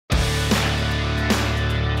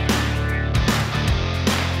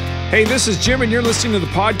Hey, this is Jim, and you're listening to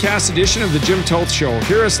the podcast edition of The Jim Toth Show.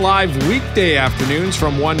 Hear us live weekday afternoons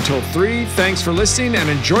from 1 till 3. Thanks for listening, and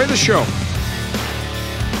enjoy the show.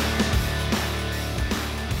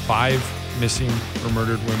 5 missing or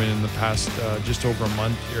murdered women in the past just over a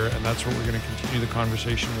month here, and that's what we're going to continue the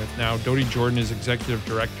conversation with now. Dodie Jordan is Executive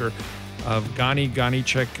Director of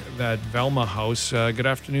Kanichihk, that Velma House. Good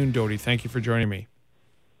afternoon, Dodie. Thank you for joining me.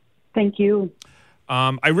 Thank you.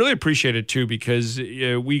 I really appreciate it, too, because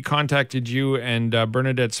we contacted you, and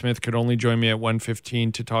Bernadette Smith could only join me at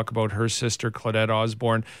 1:15 to talk about her sister, Claudette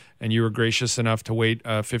Osborne, and you were gracious enough to wait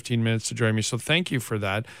 15 minutes to join me. So thank you for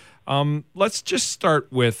that. Let's just start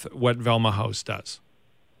with what Velma House does.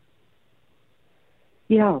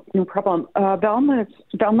 Yeah, no problem.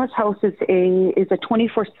 Velma's House is a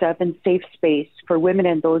 24/7 safe space for women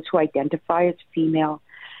and those who identify as female.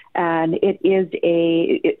 And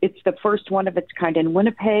it's the first one of its kind in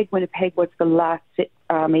Winnipeg. Winnipeg was the last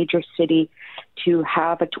major city to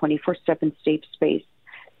have a 24/7 safe space.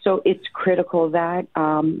 So it's critical that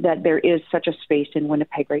there is such a space in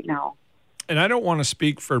Winnipeg right now. And I don't want to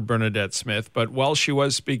speak for Bernadette Smith, but while she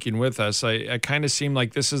was speaking with us, I kind of seemed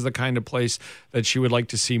like this is the kind of place that she would like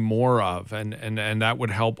to see more of, and that would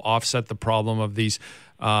help offset the problem of these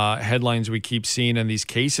headlines we keep seeing and these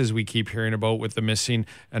cases we keep hearing about with the missing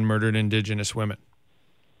and murdered Indigenous women.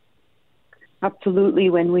 Absolutely.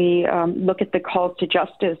 When we look at the calls to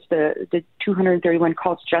justice, the 231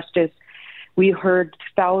 calls to justice, we heard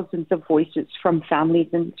thousands of voices from families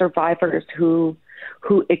and survivors who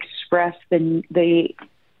express the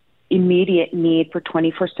immediate need for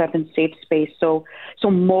 24/7 safe space. So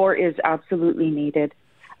more is absolutely needed.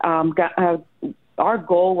 Our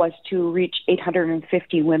goal was to reach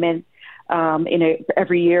 850 women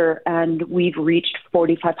every year, and we've reached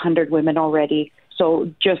 4,500 women already.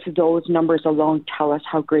 So just those numbers alone tell us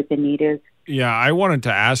how great the need is. Yeah, I wanted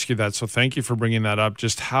to ask you that, so thank you for bringing that up,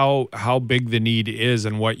 just how big the need is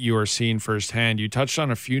and what you are seeing firsthand. You touched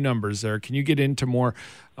on a few numbers there. Can you get into more,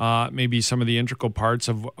 maybe some of the integral parts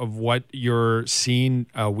of what you're seeing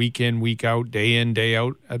week in, week out, day in, day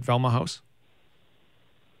out at Velma House?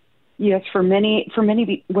 Yes, for many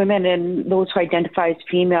women and those who identify as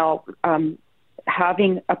female,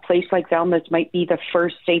 having a place like Velma's might be the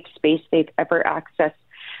first safe space they've ever accessed.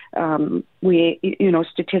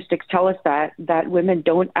 Statistics tell us that women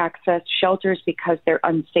don't access shelters because they're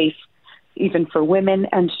unsafe, even for women,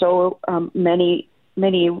 and so many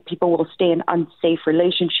people will stay in unsafe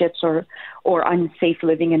relationships or unsafe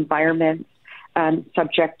living environments,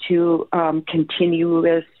 subject to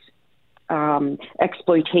continuous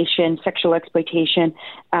exploitation, sexual exploitation,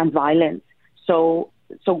 and violence. So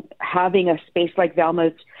having a space like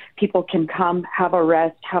Velma's, people can come, have a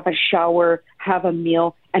rest, have a shower, have a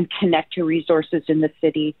meal, and connect to resources in the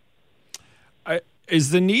city.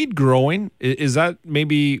 Is the need growing? Is that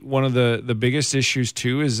maybe one of the biggest issues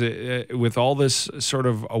too? Is it, with all this sort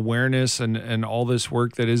of awareness and all this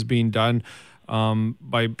work that is being done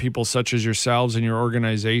by people such as yourselves and your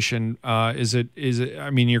organization, is it? I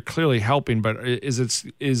mean, you're clearly helping, but is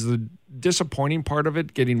the disappointing part of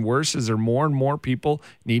it getting worse? Is there more and more people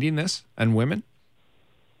needing this, and women?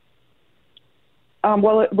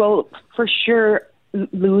 Well, for sure,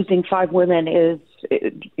 losing 5 women is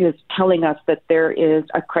telling us that there is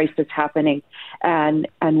a crisis happening, and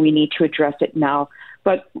we need to address it now.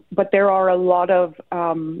 But there are a lot of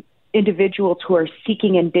individuals who are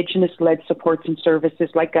seeking Indigenous-led supports and services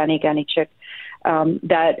like Kanichihk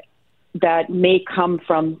that may come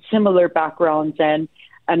from similar backgrounds and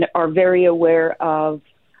are very aware of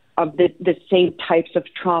the same types of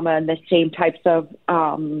trauma and the same types of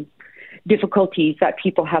difficulties that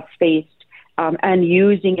people have faced, and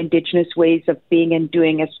using Indigenous ways of being and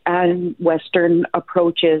doing and Western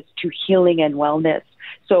approaches to healing and wellness.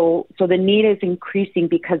 So the need is increasing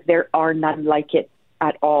because there are none like it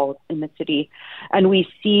at all in the city. And we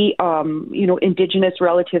see, Indigenous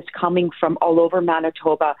relatives coming from all over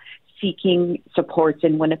Manitoba seeking supports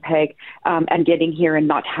in Winnipeg, and getting here and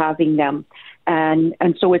not having them. And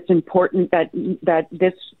so it's important that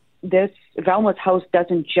this Velma's House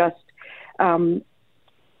doesn't just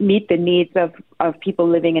meet the needs of people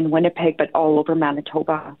living in Winnipeg, but all over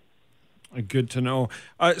Manitoba. Good to know.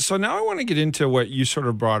 So now I want to get into what you sort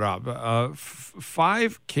of brought up.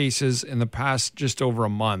 5 cases in the past just over a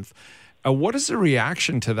month. What is the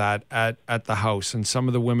reaction to that at the house and some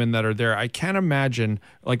of the women that are there? I can't imagine,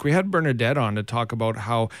 like we had Bernadette on to talk about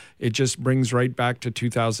how it just brings right back to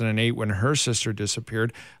 2008 when her sister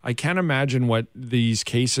disappeared. I can't imagine what these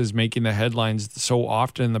cases making the headlines so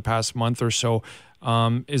often in the past month or so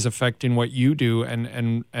is affecting what you do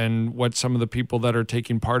and what some of the people that are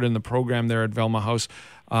taking part in the program there at Velma House,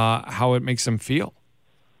 how it makes them feel.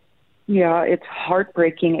 Yeah, it's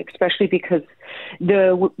heartbreaking, especially because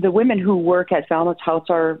the women who work at Velma's House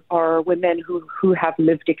are women who have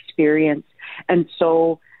lived experience, and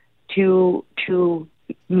so to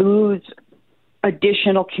lose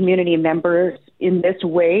additional community members in this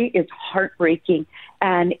way is heartbreaking,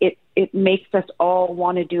 and it makes us all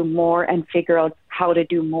want to do more and figure out how to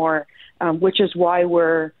do more, which is why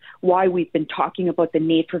we've been talking about the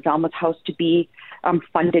need for Velma's House to be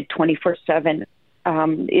funded 24/7.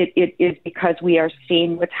 It is because we are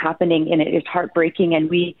seeing what's happening, and it is heartbreaking. And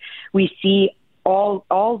we see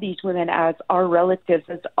all these women as our relatives,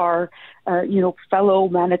 as our fellow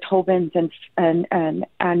Manitobans,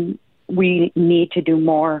 and we need to do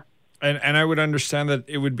more. And I would understand that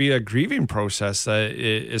it would be a grieving process,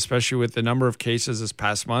 especially with the number of cases this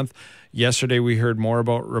past month. Yesterday, we heard more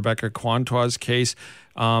about Rebecca Quantois' case.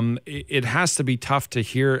 It has to be tough to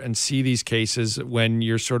hear and see these cases when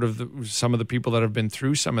you're sort of some of the people that have been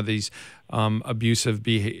through some of these abusive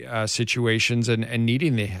situations and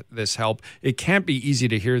needing this help. It can't be easy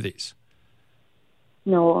to hear these.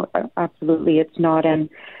 No, absolutely, it's not. And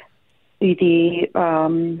the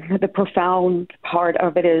profound part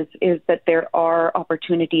of it is that there are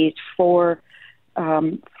opportunities for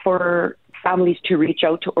families to reach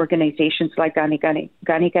out to organizations like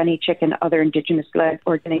Kanichihk and other Indigenous-led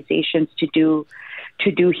organizations to do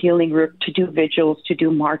healing group, to do vigils, to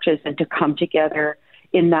do marches, and to come together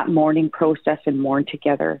in that mourning process and mourn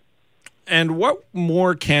together. And what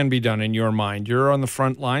more can be done in your mind? You're on the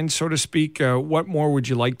front line, so to speak. What more would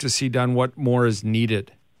you like to see done? What more is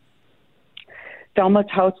needed?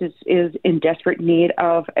 Velma's House is in desperate need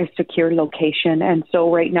of a secure location. And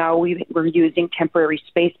so right now we're using temporary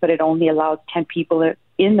space, but it only allows 10 people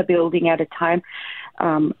in the building at a time,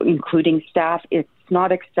 including staff. It's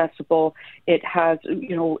not accessible. It has,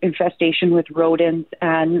 infestation with rodents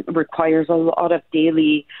and requires a lot of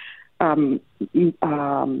daily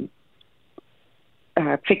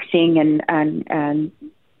fixing. And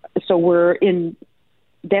so we're in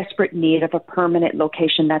desperate need of a permanent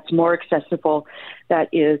location that's more accessible, that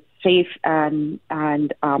is safe and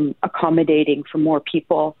accommodating for more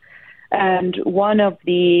people. And one of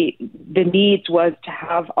the needs was to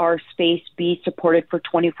have our space be supported for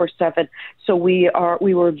 24/7. So we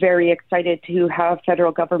were very excited to have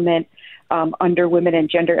federal government under Women and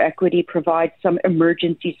Gender Equity provide some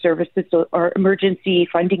emergency services or emergency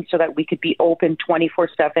funding so that we could be open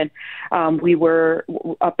 24/7. We were,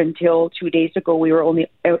 up until 2 days ago, we were only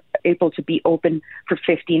able to be open for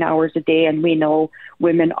 15 hours a day, and we know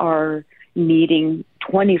women are needing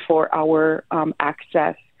 24-hour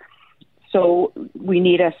access. So we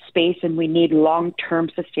need a space and we need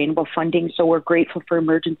long-term sustainable funding. So we're grateful for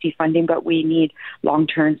emergency funding, but we need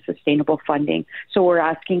long-term sustainable funding. So we're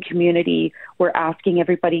asking community, we're asking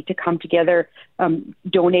everybody to come together,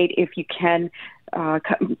 donate if you can,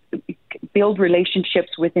 build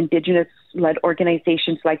relationships with Indigenous-led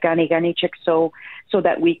organizations like Kanichihk so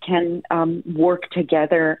that we can work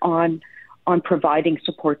together on providing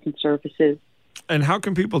supports and services. And how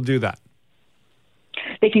can people do that?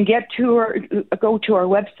 They can go to our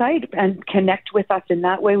website and connect with us in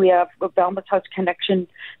that way. We have a Velma's House connection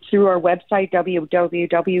through our website,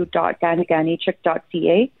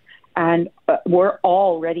 www.kanichihk.ca, and we're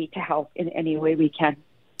all ready to help in any way we can.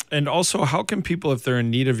 And also, how can people, if they're in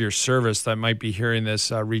need of your service that might be hearing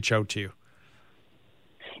this, reach out to you?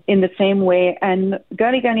 In the same way, and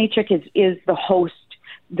Kanichihk is the host.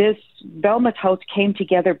 This Velma's House came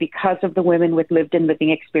together because of the women with lived and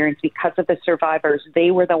living experience, because of the survivors.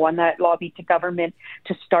 They were the one that lobbied to government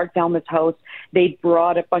to start Velma's House. They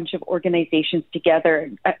brought a bunch of organizations together.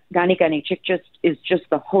 Kanichihk is just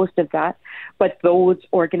the host of that. But those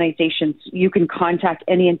organizations, you can contact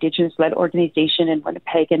any Indigenous-led organization in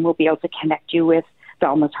Winnipeg and we'll be able to connect you with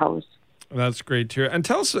Velma's House. That's great to hear. And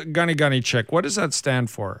tell us, Kanichihk, what does that stand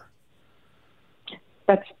for?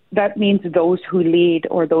 That means those who lead,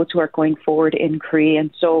 or those who are going forward in Cree.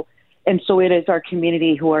 And so it is our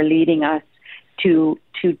community who are leading us to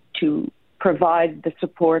provide the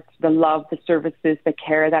support, the love, the services, the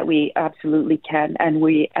care that we absolutely can. And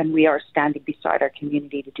we are standing beside our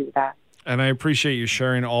community to do that. And I appreciate you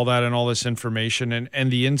sharing all that and all this information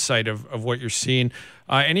and the insight of what you're seeing.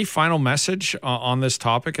 Any final message on this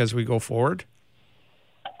topic as we go forward?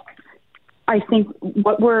 I think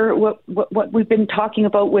what we've been talking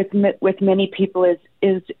about with many people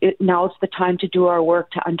is now's the time to do our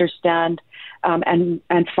work, to understand and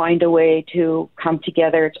find a way to come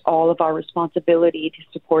together. It's all of our responsibility to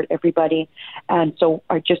support everybody, and so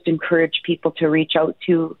I just encourage people to reach out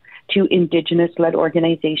to Indigenous-led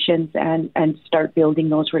organizations and start building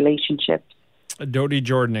those relationships. Dodie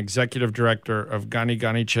Jordan, Executive Director of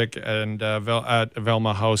Kanichihk and at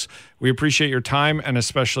Velma House. We appreciate your time and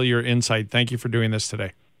especially your insight. Thank you for doing this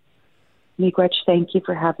today. Miigwech, thank you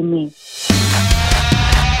for having me.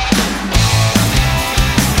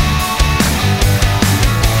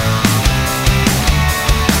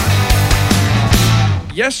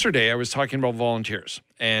 Yesterday, I was talking about volunteers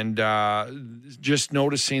and just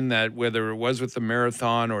noticing that whether it was with the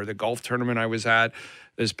marathon or the golf tournament I was at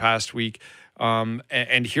this past week,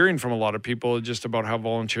 and hearing from a lot of people just about how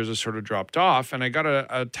volunteers have sort of dropped off. And I got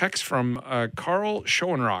a text from Karl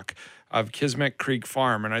Schoenrock of Kismet Creek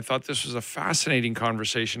Farm, and I thought this was a fascinating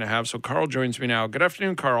conversation to have. So Karl joins me now. Good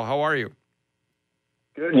afternoon, Karl. How are you?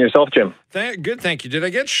 Good. And yourself, Jim? Good, thank you. Did I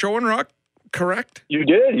get Schoenrock correct? You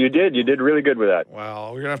did. You did really good with that. Well,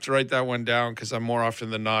 we're going to have to write that one down because I'm more often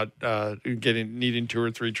than not needing 2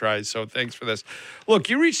 or 3 tries. So thanks for this. Look,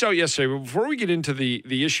 you reached out yesterday, but before we get into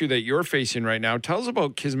the issue that you're facing right now, tell us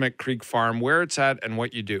about Kismet Creek Farm, where it's at and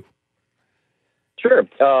what you do. Sure.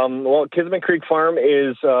 Well, Kismet Creek Farm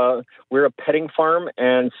is, we're a petting farm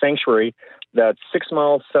and sanctuary that's 6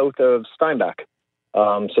 miles south of Steinbach.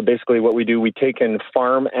 So basically what we do, we take in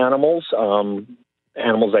farm animals,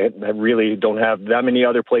 animals that really don't have that many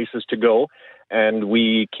other places to go, and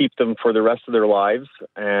we keep them for the rest of their lives.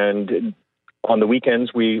 And on the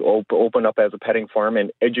weekends, we open up as a petting farm and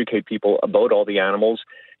educate people about all the animals,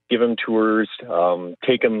 give them tours,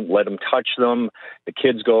 take them, let them touch them. The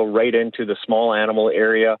kids go right into the small animal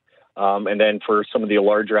area. And then for some of the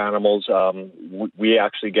larger animals, we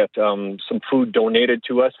actually get some food donated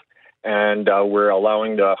to us. And we're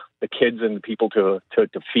allowing the kids and the people to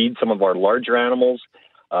feed some of our larger animals,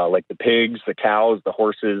 like the pigs, the cows, the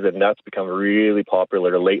horses, and that's become really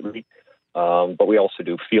popular lately. But we also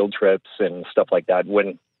do field trips and stuff like that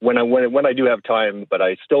when I do have time. But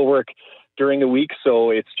I still work during the week, so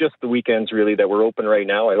it's just the weekends really that we're open right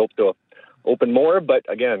now. I hope to open more, but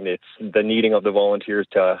again, it's the needing of the volunteers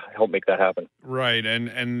to help make that happen. Right,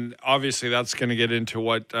 and obviously that's going to get into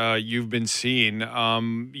what you've been seeing.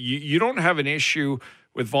 You don't have an issue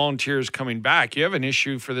with volunteers coming back. You have an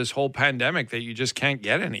issue for this whole pandemic that you just can't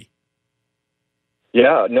get any.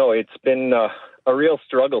 Yeah, no, it's been a real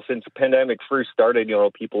struggle since the pandemic first started. You know,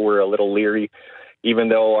 people were a little leery, even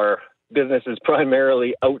though our business is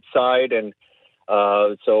primarily outside, and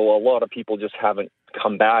so a lot of people just haven't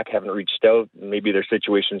come back, haven't reached out. Maybe their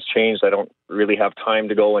situation's changed. I don't really have time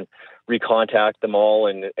to go and recontact them all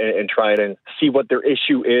and try and see what their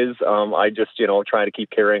issue is. I just, try to keep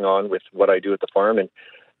carrying on with what I do at the farm, and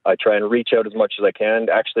I try and reach out as much as I can.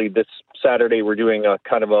 Actually, this Saturday, we're doing a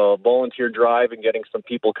kind of a volunteer drive and getting some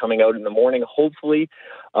people coming out in the morning, hopefully,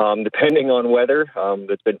 depending on weather.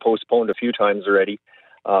 That's been postponed a few times already.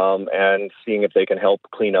 And seeing if they can help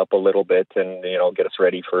clean up a little bit and, get us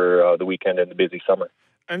ready for the weekend and the busy summer.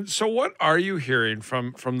 And so what are you hearing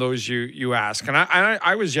from those you ask? And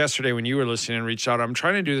I was yesterday when you were listening and reached out. I'm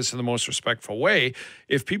trying to do this in the most respectful way.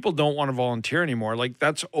 If people don't want to volunteer anymore, like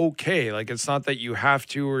that's okay. Like it's not that you have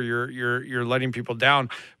to or you're letting people down.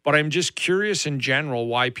 But I'm just curious in general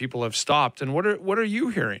why people have stopped. And what are you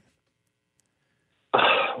hearing?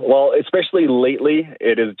 Well, especially lately,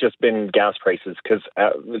 it has just been gas prices because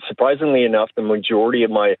surprisingly enough, the majority of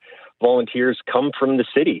my volunteers come from the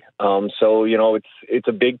city. So, it's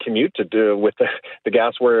a big commute to do with the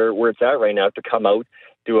gas where it's at right now to come out,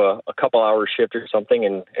 do a couple hour shift or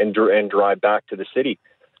something and drive back to the city.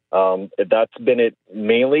 That's been it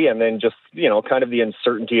mainly. And then just, kind of the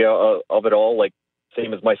uncertainty of it all. Like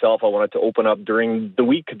same as myself, I wanted to open up during the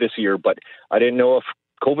week this year, but I didn't know if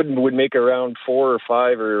COVID would make around 4 or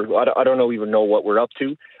 5, or I don't even know what we're up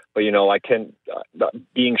to. But, I can,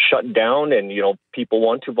 being shut down and, people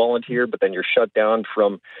want to volunteer, but then you're shut down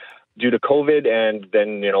due to COVID, and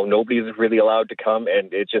then, nobody's really allowed to come.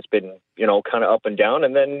 And it's just been, kind of up and down.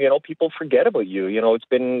 And then, people forget about you. It's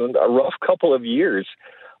been a rough couple of years,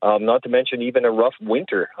 not to mention even a rough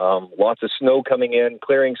winter. Lots of snow coming in,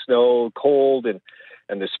 clearing snow, cold, and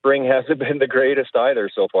the spring hasn't been the greatest either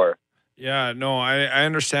so far. Yeah, no, I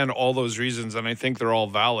understand all those reasons, and I think they're all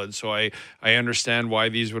valid. So I understand why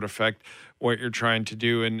these would affect what you're trying to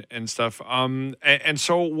do and stuff. And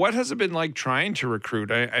so what has it been like trying to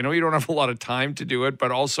recruit? I know you don't have a lot of time to do it,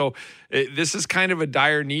 but also this is kind of a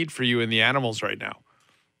dire need for you and the animals right now.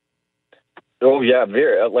 Oh, yeah,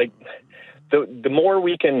 very. the more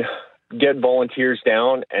we can get volunteers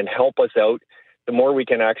down and help us out, the more we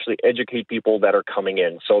can actually educate people that are coming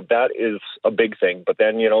in. So that is a big thing. But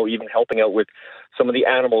then, even helping out with some of the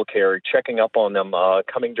animal care, checking up on them,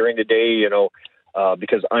 coming during the day,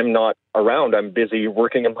 because I'm not around. I'm busy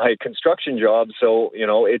working in my construction job. So,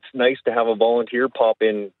 it's nice to have a volunteer pop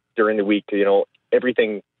in during the week.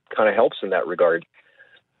 Everything kind of helps in that regard.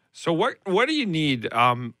 So what do you need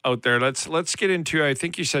out there? Let's get into, I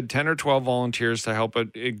think you said 10 or 12 volunteers to help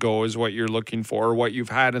it go is what you're looking for, or what you've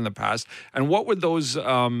had in the past. And what would those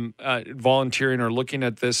volunteering or looking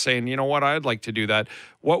at this saying, you know what, I'd like to do that.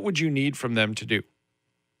 What would you need from them to do?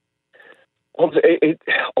 Well,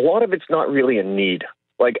 a lot of it's not really a need.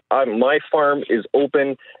 Like my farm is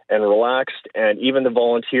open and relaxed, and even the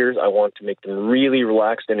volunteers, I want to make them really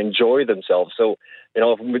relaxed and enjoy themselves. So,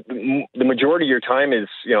 if the majority of your time is,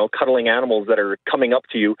 cuddling animals that are coming up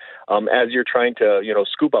to you as you're trying to,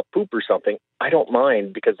 scoop up poop or something, I don't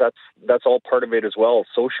mind, because that's all part of it as well,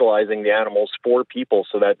 socializing the animals for people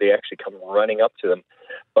so that they actually come running up to them.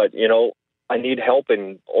 But, I need help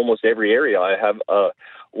in almost every area. I have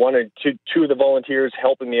one or two of the volunteers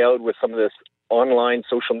helping me out with some of this online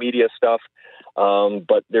social media stuff.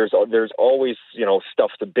 But there's always,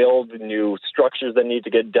 stuff to build, new structures that need to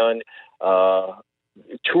get done,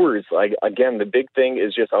 tours. Again, the big thing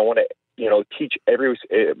is just, I want to, teach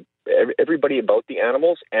everybody about the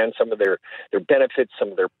animals and some of their benefits,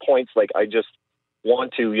 some of their points. Like, I just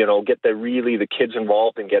want to, get the kids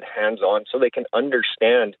involved and get hands-on so they can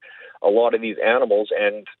understand a lot of these animals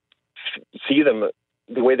and see them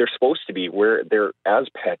the way they're supposed to be, where they're as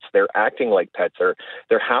pets, they're acting like pets, or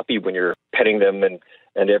they're happy when you're petting them and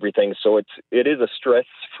everything. So it is a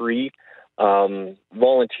stress-free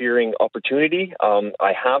volunteering opportunity.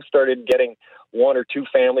 I have started getting one or two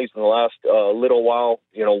families in the last little while,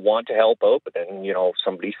 want to help out, but then,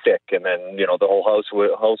 somebody's sick, and then, the whole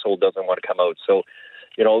household doesn't want to come out. So,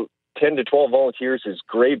 10 to 12 volunteers is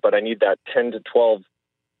great, but I need that 10 to 12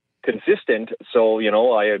 consistent. So,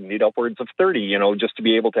 I need upwards of 30, just to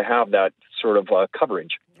be able to have that sort of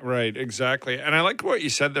coverage. Right, exactly. And I like what you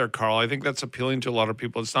said there, Karl. I think that's appealing to a lot of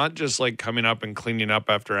people. It's not just like coming up and cleaning up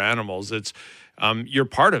after animals. It's you're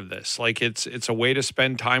part of this. Like it's a way to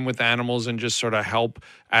spend time with animals and just sort of help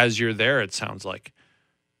as you're there, it sounds like.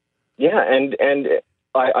 Yeah, and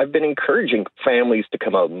I've been encouraging families to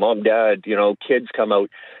come out, mom, dad, kids come out,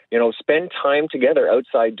 spend time together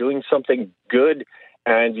outside doing something good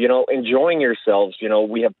and, enjoying yourselves.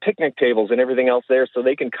 We have picnic tables and everything else there, so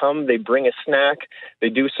they can come, they bring a snack, they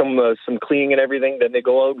do some cleaning and everything, then they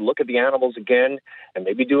go out, look at the animals again, and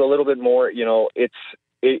maybe do a little bit more.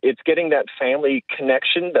 It's getting that family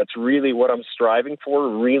connection. That's really what I'm striving for,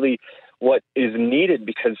 really what is needed,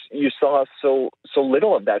 because you saw so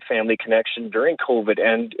little of that family connection during COVID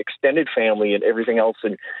and extended family and everything else.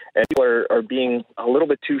 And people are being a little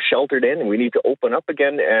bit too sheltered in, and we need to open up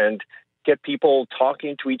again and get people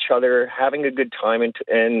talking to each other, having a good time, and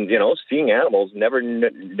seeing animals never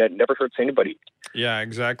hurts anybody. Yeah,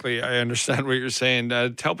 exactly. I understand what you're saying.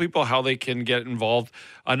 Tell people how they can get involved,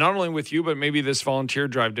 not only with you, but maybe this volunteer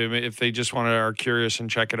drive, if they just are curious and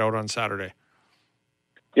check it out on Saturday.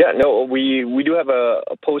 Yeah, no, we do have a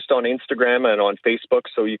post on Instagram and on Facebook,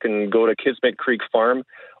 so you can go to Kismet Creek Farm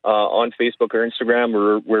on Facebook or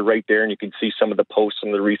Instagram. We're right there, and you can see some of the posts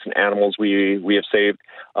and the recent animals we have saved.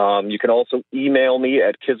 You can also email me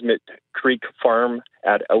at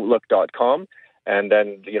kismetcreekfarm@outlook.com. And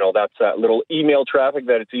then, that's that little email traffic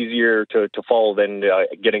that it's easier to follow than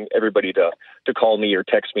getting everybody to call me or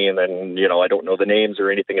text me. And then, I don't know the names or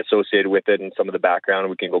anything associated with it and some of the background.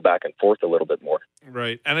 We can go back and forth a little bit more.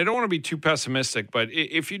 Right. And I don't want to be too pessimistic, but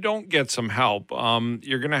if you don't get some help,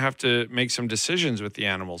 you're going to have to make some decisions with the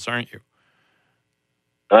animals, aren't you?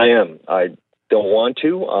 I am. I don't want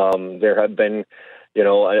to. There have been...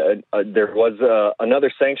 there was another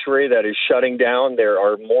sanctuary that is shutting down. There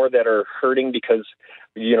are more that are hurting because,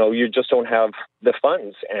 you just don't have the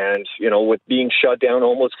funds. And, with being shut down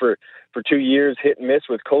almost for 2 years, hit and miss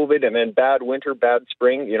with COVID, and then bad winter, bad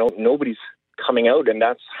spring, nobody's coming out. And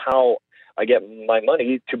that's how I get my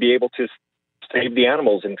money to be able to save the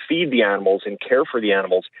animals and feed the animals and care for the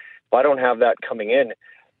animals. If I don't have that coming in,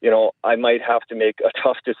 I might have to make a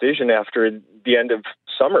tough decision after the end of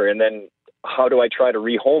summer. And then how do I try to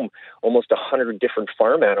rehome almost 100 different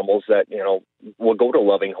farm animals that, will go to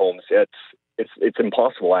loving homes? It's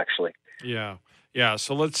impossible, actually. Yeah. Yeah.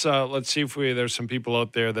 So let's see if there's some people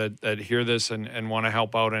out there that hear this and want to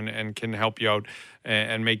help out and can help you out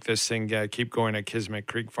and make this thing keep going at Kismet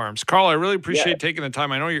Creek Farms. Karl, I really appreciate taking the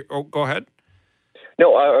time. I know go ahead.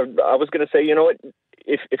 No, I was going to say,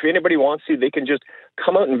 if anybody wants to, they can just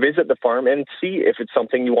come out and visit the farm and see if it's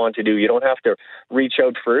something you want to do. You don't have to reach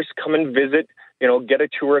out first. Come and visit, get a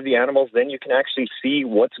tour of the animals. Then you can actually see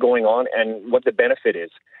what's going on and what the benefit is.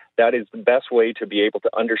 That is the best way to be able to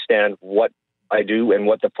understand what I do and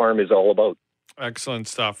what the farm is all about. Excellent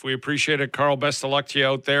stuff. We appreciate it, Karl. Best of luck to you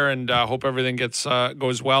out there, and hope everything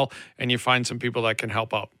goes well and you find some people that can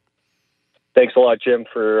help out. Thanks a lot, Jim,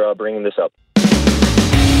 for bringing this up.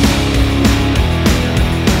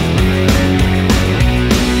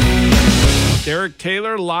 Derek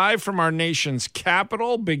Taylor live from our nation's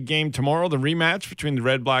capital. Big game tomorrow, the rematch between the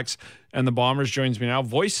Red Blacks and the Bombers. Joins me now,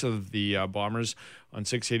 voice of the Bombers on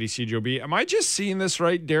 680 CJOB. Am I just seeing this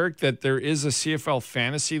right, Derek, that there is a CFL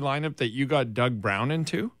fantasy lineup that you got Doug Brown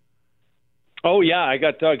into? Oh, yeah, I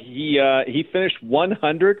got Doug. He finished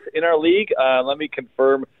 100th in our league. Let me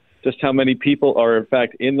confirm just how many people are, in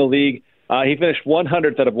fact, in the league. He finished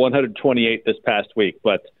 100th out of 128 this past week,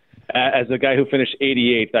 but as a guy who finished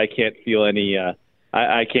 88th, I can't feel any.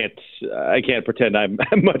 I can't pretend I'm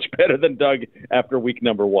much better than Doug after week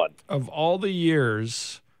number 1. Of all the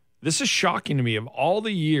years, this is shocking to me. Of all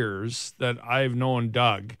the years that I've known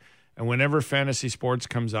Doug, and whenever fantasy sports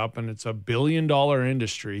comes up and it's $1 billion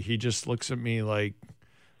industry, he just looks at me like,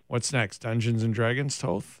 "What's next? Dungeons and Dragons,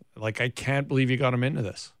 Toth?" Like, I can't believe you got him into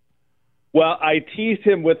this. Well, I teased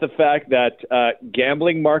him with the fact that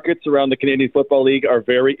gambling markets around the Canadian Football League are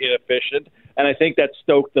very inefficient, and I think that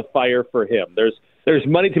stoked the fire for him. There's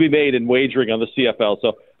money to be made in wagering on the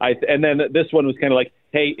CFL, and then this one was kind of like,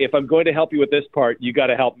 hey, if I'm going to help you with this part, you got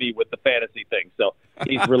to help me with the fantasy thing. So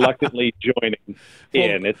he's reluctantly joining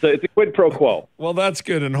in. It's a quid pro quo. Well, that's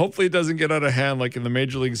good, and hopefully it doesn't get out of hand like in the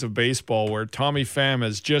major leagues of baseball, where Tommy Pham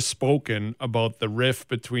has just spoken about the rift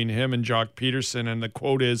between him and Jock Peterson, and the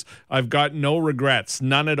quote is, "I've got no regrets,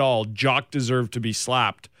 none at all. Jock deserved to be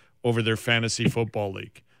slapped over their fantasy football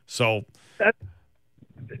league." So,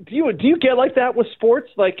 do you get like that with sports?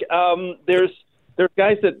 Like, there's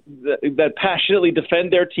guys that passionately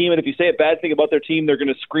defend their team, and if you say a bad thing about their team, they're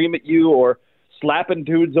going to scream at you or slapping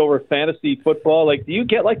dudes over fantasy football. Like, do you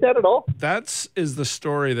get like that at all? That is the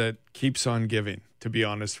story that keeps on giving, to be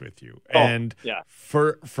honest with you. Oh, and yeah.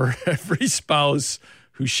 For every spouse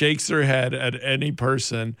who shakes their head at any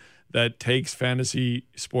person that takes fantasy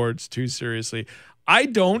sports too seriously, I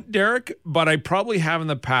don't, Derek, but I probably have in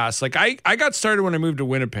the past. Like, I got started when I moved to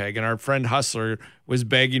Winnipeg, and our friend Hustler was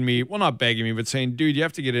begging me, well, not begging me, but saying, dude, you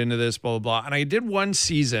have to get into this, blah, blah, blah. And I did one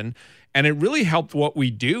season, and it really helped what we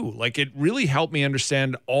do. Like, it really helped me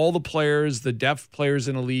understand all the players, the depth players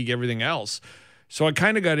in the league, everything else. So I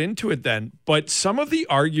kind of got into it then. But some of the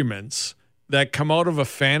arguments that come out of a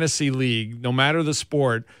fantasy league, no matter the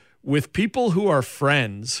sport, with people who are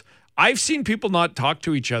friends, I've seen people not talk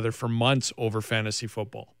to each other for months over fantasy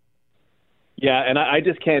football. Yeah, and I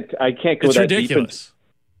just can't go it's that ridiculous. Deep.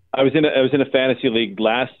 I was in a fantasy league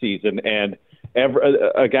last season, and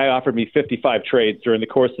a guy offered me 55 trades during the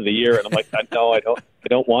course of the year, and I'm like, no, I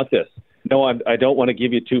don't want this. No, I don't want to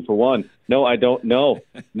give you 2 for 1. No, I don't. No.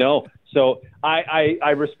 So I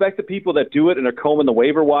respect the people that do it and are combing the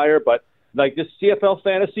waiver wire, but like this CFL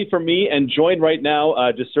fantasy for me, and join right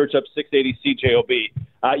now. Just search up 680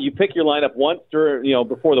 CJOB. You pick your lineup once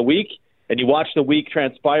before the week, and you watch the week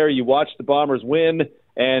transpire. You watch the Bombers win,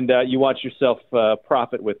 and you watch yourself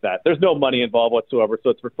profit with that. There's no money involved whatsoever,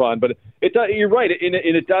 so it's for fun. But you're right, and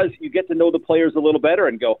it does. You get to know the players a little better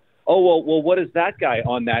and go, oh well, what is that guy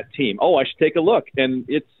on that team? Oh, I should take a look. And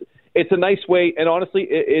it's a nice way, and honestly,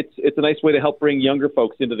 it's a nice way to help bring younger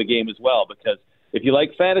folks into the game as well, because if you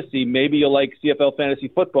like fantasy, maybe you'll like CFL fantasy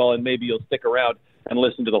football, and maybe you'll stick around and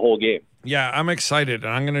listen to the whole game. Yeah, I'm excited,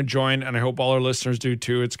 and I'm going to join, and I hope all our listeners do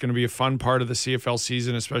too. It's going to be a fun part of the CFL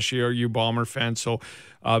season, especially you Bomber fans. So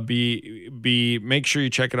make sure you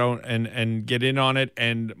check it out and get in on it.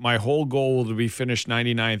 And my whole goal will be finish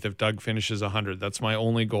 99th if Doug finishes 100. That's my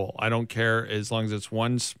only goal. I don't care as long as it's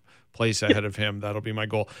one place ahead of him. That'll be my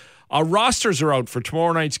goal. Rosters are out for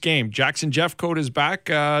tomorrow night's game. Jackson Jeffcoat is back.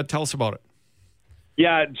 Tell us about it.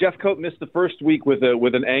 Yeah, Jeffcoat missed the first week with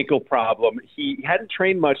an ankle problem. He hadn't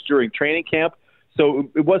trained much during training camp, so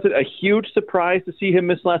it wasn't a huge surprise to see him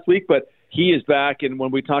miss last week, but he is back, and when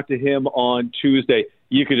we talked to him on Tuesday,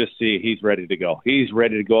 you could just see he's ready to go. He's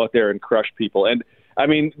ready to go out there and crush people. And, I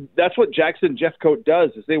mean, that's what Jackson Jeffcoat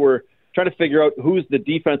does, is they were trying to figure out who's the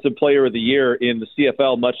defensive player of the year in the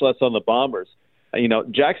CFL, much less on the Bombers.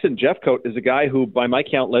 Jackson Jeffcoat is a guy who, by my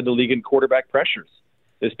count, led the league in quarterback pressures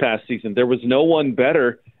this past season. There was no one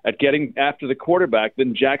better at getting after the quarterback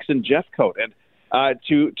than Jackson Jeffcoat. And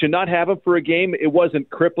to not have him for a game, it wasn't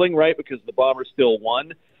crippling, right, because the Bombers still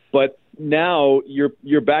won. But now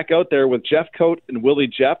you're back out there with Jeff Coate and Willie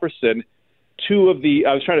Jefferson, I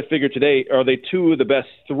was trying to figure today, are they two of the best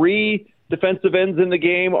 3 defensive ends in the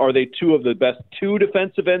game? Are they two of the best 2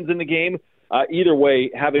 defensive ends in the game? Either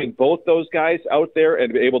way, having both those guys out there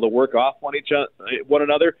and be able to work off one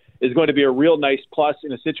another is going to be a real nice plus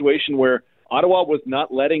in a situation where Ottawa was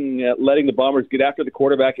not letting the Bombers get after the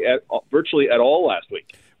quarterback virtually at all last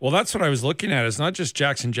week. Well, that's what I was looking at. It's not just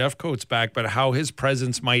Jackson Jeffcoat's back, but how his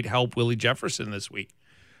presence might help Willie Jefferson this week.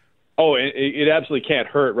 Oh, it absolutely can't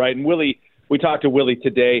hurt, right? And Willie, we talked to Willie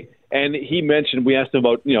today, and he mentioned, we asked him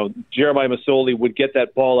about, Jeremiah Masoli would get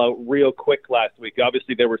that ball out real quick last week.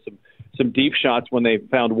 Obviously, there were some deep shots when they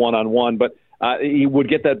found one-on-one, but he would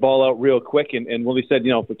get that ball out real quick. And Willie said,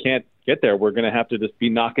 if we can't get there, we're going to have to just be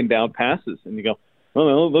knocking down passes. And you go,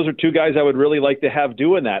 well, those are 2 guys I would really like to have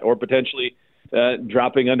doing that, or potentially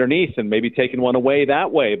dropping underneath and maybe taking one away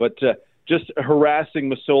that way. But just harassing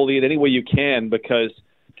Masoli in any way you can, because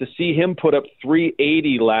to see him put up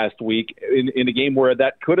 380 last week in a game where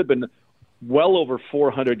that could have been well over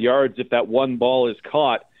 400 yards if that one ball is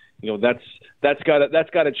caught, that's got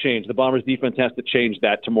to change. The Bombers defense has to change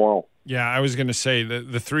that tomorrow. Yeah, I was going to say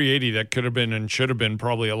the 380 that could have been and should have been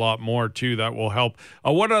probably a lot more too. That will help.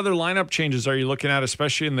 What other lineup changes are you looking at,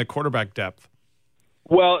 especially in the quarterback depth?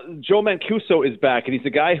 Well, Joe Mancuso is back, and he's a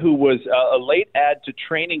guy who was a late add to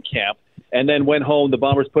training camp and then went home. The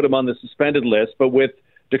Bombers put him on the suspended list, but with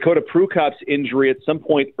Dakota Prukop's injury at some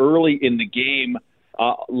point early in the game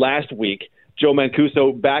last week, Joe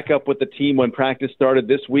Mancuso back up with the team when practice started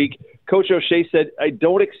this week. Coach O'Shea said, I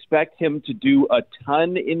don't expect him to do a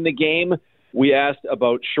ton in the game. We asked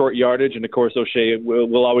about short yardage, and of course O'Shea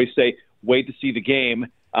will always say, wait to see the game.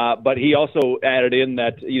 But he also added in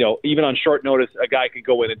that, even on short notice, a guy could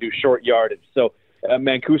go in and do short yardage. So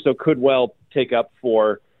Mancuso could well take up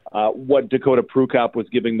for what Dakota Prukop was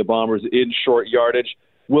giving the Bombers in short yardage.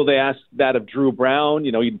 Will they ask that of Drew Brown?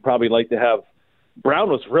 You'd probably like to have Brown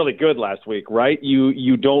was really good last week, right?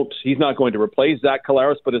 He's not going to replace Zach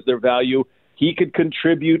Collaros, but is there value? He could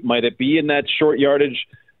contribute. Might it be in that short yardage,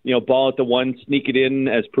 ball at the one, sneak it in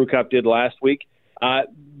as Prukop did last week?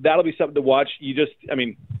 That'll be something to watch.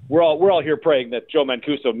 We're all here praying that Joe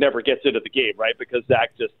Mancuso never gets into the game, right? Because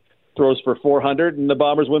Zach just throws for 400 and the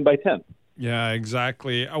Bombers win by 10. Yeah,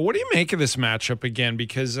 exactly. What do you make of this matchup again?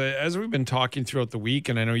 Because as we've been talking throughout the week,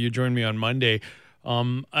 and I know you joined me on Monday,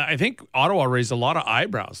 I think Ottawa raised a lot of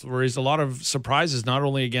eyebrows, raised a lot of surprises, not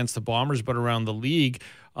only against the Bombers, but around the league.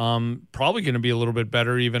 Probably going to be a little bit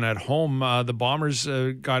better even at home. The Bombers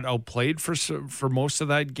got outplayed for most of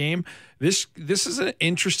that game. This is an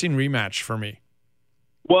interesting rematch for me.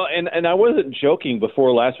 Well, and I wasn't joking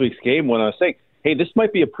before last week's game when I was saying, hey, this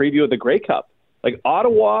might be a preview of the Grey Cup. Like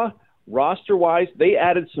Ottawa, roster-wise, they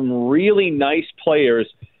added some really nice players,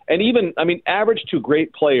 and even, average to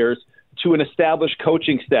great players to an established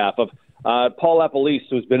coaching staff of Paul Lapalisse,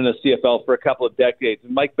 who's been in the CFL for a couple of decades,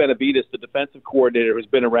 and Mike Benavides, the defensive coordinator who's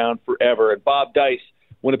been around forever, and Bob Dice,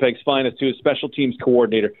 Winnipeg's finest, who's special teams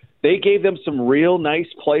coordinator. They gave them some real nice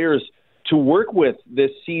players to work with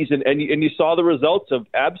this season, and you saw the results of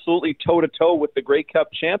absolutely toe-to-toe with the Grey Cup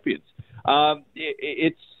champions.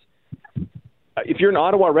 If you're an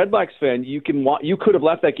Ottawa Redblacks fan, you could have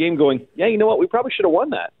left that game going, yeah, you know what, we probably should have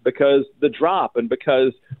won that because the drop and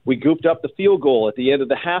because we goofed up the field goal at the end of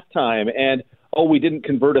the halftime and, we didn't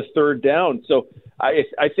convert a third down. So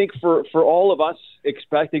I think for all of us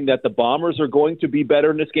expecting that the Bombers are going to be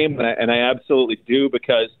better in this game, and I absolutely do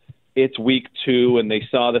because it's week 2 and they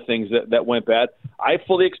saw the things that went bad, I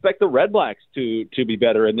fully expect the Redblacks to be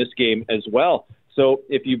better in this game as well. So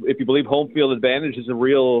if you believe home field advantage is a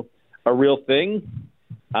real thing,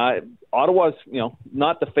 Ottawa's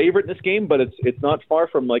not the favorite in this game, but it's not far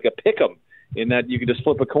from like a pick 'em in that you can just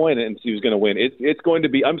flip a coin and see who's going to win. It's going to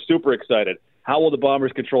be. I'm super excited. How will the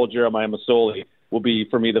Bombers control Jeremiah Masoli will be,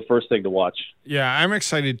 for me, the first thing to watch. Yeah, I'm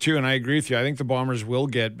excited too, and I agree with you. I think the Bombers will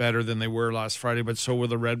get better than they were last Friday, but so will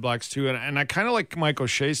the Red Blacks too. And I kind of like Mike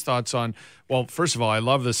O'Shea's thoughts on, well, first of all, I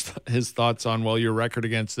love his thoughts on, well, your record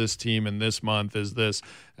against this team in this month is this,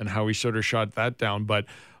 and how he sort of shot that down. But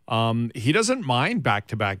he doesn't mind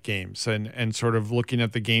back-to-back games and sort of looking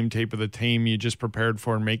at the game tape of the team you just prepared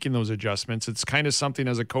for and making those adjustments. It's kind of something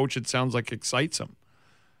as a coach it sounds like excites him.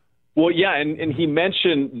 Well, yeah, and he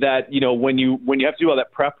mentioned that, when you have to do all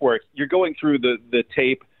that prep work, you're going through the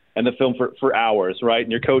tape and the film for hours, right? And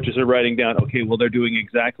your coaches are writing down, okay, well, they're doing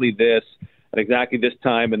exactly this at exactly this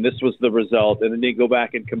time, and this was the result. And then they go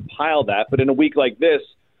back and compile that. But in a week like this,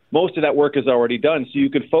 most of that work is already done. So you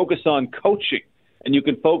can focus on coaching, and you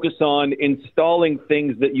can focus on installing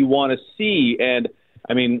things that you want to see. And,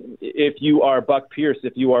 I mean, if you are Buck Pierce,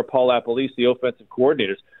 if you are Paul Appolice, the offensive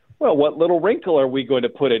coordinators, well, what little wrinkle are we going to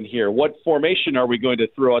put in here? What formation are we going to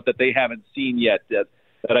throw out that they haven't seen yet that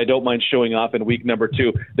I don't mind showing off in week number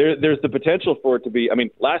 2? There's the potential for it to be, I mean,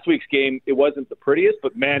 last week's game, it wasn't the prettiest,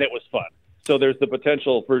 but man, it was fun. So there's the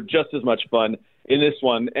potential for just as much fun in this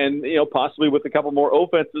one, and possibly with a couple more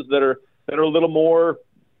offenses that are a little more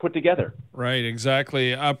put together. Right,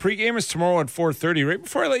 exactly. Pregame is tomorrow at 4:30. Right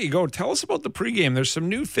before I let you go, tell us about the pregame. There's some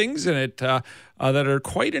new things in it that are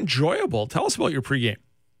quite enjoyable. Tell us about your pregame.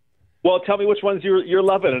 Well, tell me which ones you're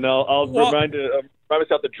loving, and I'll remind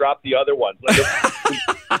myself to drop the other ones.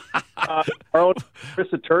 Our own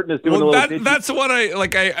Marissa Turton is doing a little. That's what I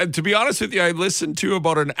like. To be honest with you, I listened to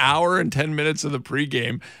about an hour and 10 minutes of the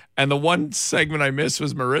pregame, and the one segment I missed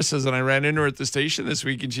was Marissa's, and I ran into her at the station this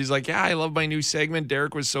week, and she's like, "Yeah, I love my new segment.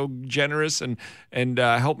 Derek was so generous and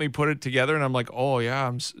helped me put it together." And I'm like, "Oh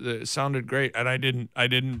yeah, it sounded great," and I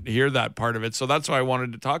didn't hear that part of it, so that's why I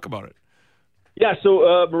wanted to talk about it. Yeah, so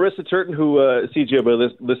Marissa Turton, who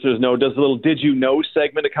CJOB listeners know, does a little "Did You Know"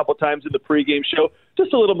 segment a couple times in the pregame show,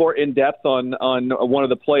 just a little more in-depth on one of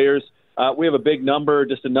the players. We have a big number,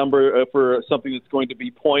 just a number for something that's going to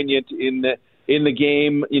be poignant in the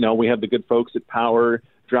game. We have the good folks at Power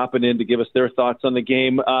dropping in to give us their thoughts on the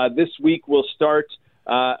game. This week we'll start,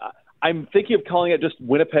 I'm thinking of calling it just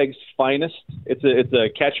Winnipeg's finest. It's a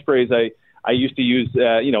catchphrase I used to use,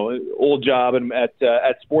 old job and at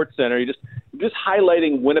SportsCenter. You just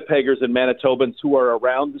highlighting Winnipeggers and Manitobans who are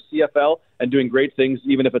around the CFL and doing great things,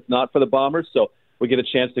 even if it's not for the Bombers. So we get a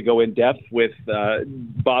chance to go in depth with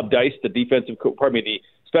Bob Dice, the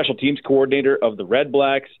special teams coordinator of the Red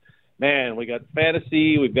Blacks. Man, we got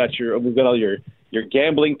fantasy. We've got all your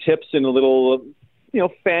gambling tips in a little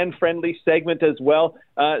fan friendly segment as well.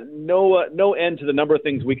 No end to the number of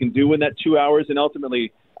things we can do in that 2 hours, and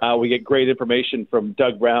ultimately we get great information from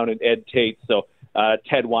Doug Brown and Ed Tate, so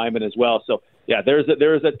Ted Wyman as well. So yeah, there's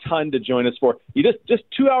a ton to join us for. You just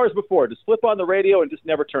 2 hours before, just flip on the radio and just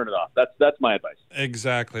never turn it off. That's my advice.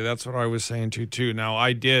 Exactly, that's what I was saying too. Now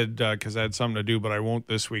I did because I had something to do, but I won't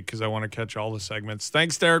this week because I want to catch all the segments.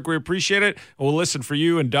 Thanks, Derek. We appreciate it. We'll listen for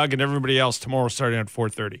you and Doug and everybody else tomorrow starting at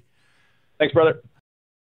 4:30. Thanks, brother.